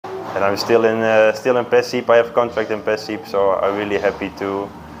And I'm still in Persib. I have contract in Persib, so I'm really happy to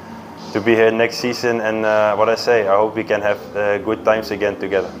be here next season. And what I say, I hope we can have good times again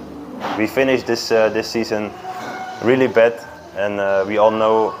together. We finished this season really bad, and we all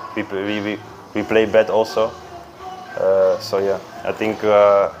know we play bad also. So yeah, I think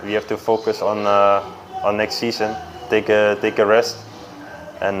we have to focus on next season, take a rest,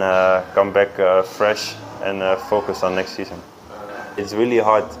 and come back fresh and focus on next season. It's really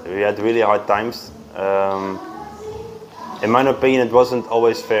hard. We had really hard times. In my opinion, it wasn't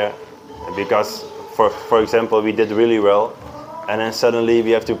always fair, because for example, we did really well, and then suddenly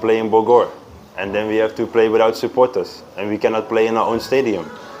we have to play in Bogor, and then we have to play without supporters, and we cannot play in our own stadium,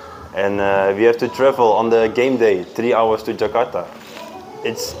 and we have to travel on the game day 3 hours to Jakarta.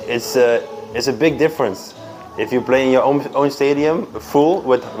 It's a big difference if you play in your own stadium full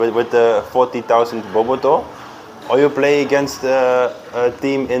with 40,000 Boboto, or you play against a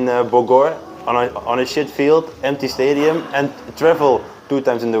team in Bogor on a shit field, empty stadium, and travel 2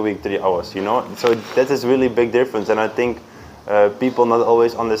 times in the week, 3 hours, you know? So that is really big difference, and I think people not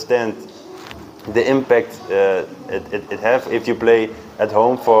always understand the impact it have if you play at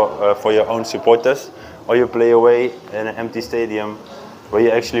home for your own supporters, or you play away in an empty stadium where you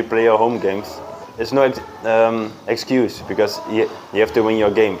actually play your home games. There's no excuse, because you have to win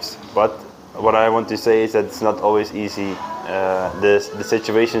your games. But what I want to say is that it's not always easy. The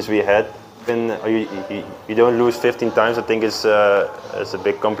situations we had, you don't lose 15 times. I think it's a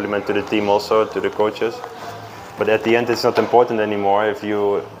big compliment to the team, also to the coaches. But at the end, it's not important anymore if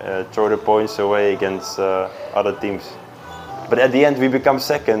you throw the points away against other teams. But at the end, we become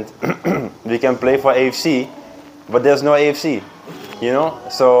second. We can play for AFC, but there's no AFC, you know.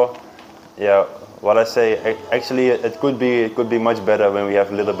 So yeah, what I say, actually, it could be much better when we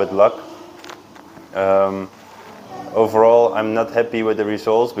have a little bit luck. Overall, I'm not happy with the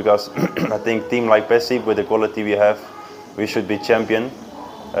results, because I think team like Persib, with the quality we have, we should be champion.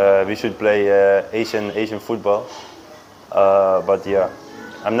 We should play Asian football. But yeah,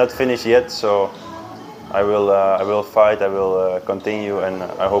 I'm not finished yet, so I will fight. I will continue, and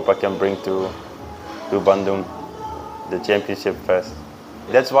I hope I can bring to Bandung the championship fast.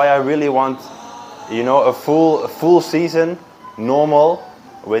 That's why I really want, you know, a full season, normal,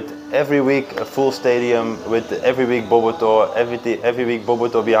 with every week a full stadium, with every week Boboto, every week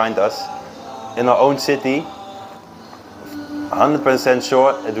Boboto behind us, in our own city. 100%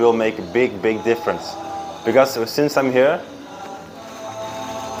 sure it will make a big difference, because since I'm here,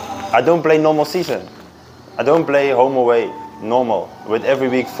 I don't play normal season. I don't play home away normal with every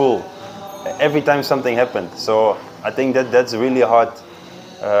week full. Every time something happened. So I think that's really hard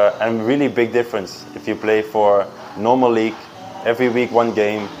and really big difference if you play for normal league, every week one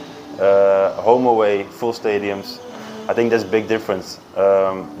game, home away, full stadiums. I think that's a big difference.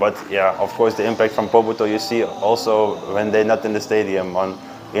 But yeah, of course, the impact from Boboto you see also when they're not in the stadium, on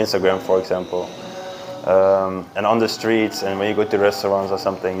Instagram, for example, and on the streets, and when you go to restaurants or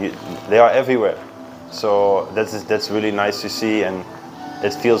something, they are everywhere. So that's really nice to see, and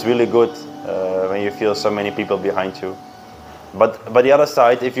it feels really good when you feel so many people behind you. But the other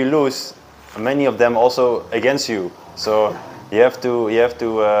side, if you lose, many of them also against you. So you have to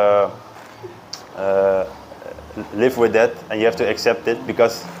live with that, and you have to accept it,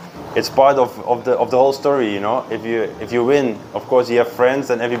 because it's part of the whole story, you know. If you win, of course you have friends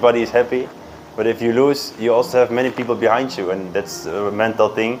and everybody is happy, but if you lose, you also have many people behind you, and that's a mental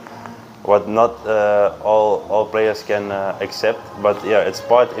thing what not all players can accept. But yeah, it's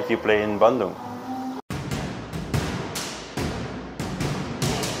part if you play in Bandung.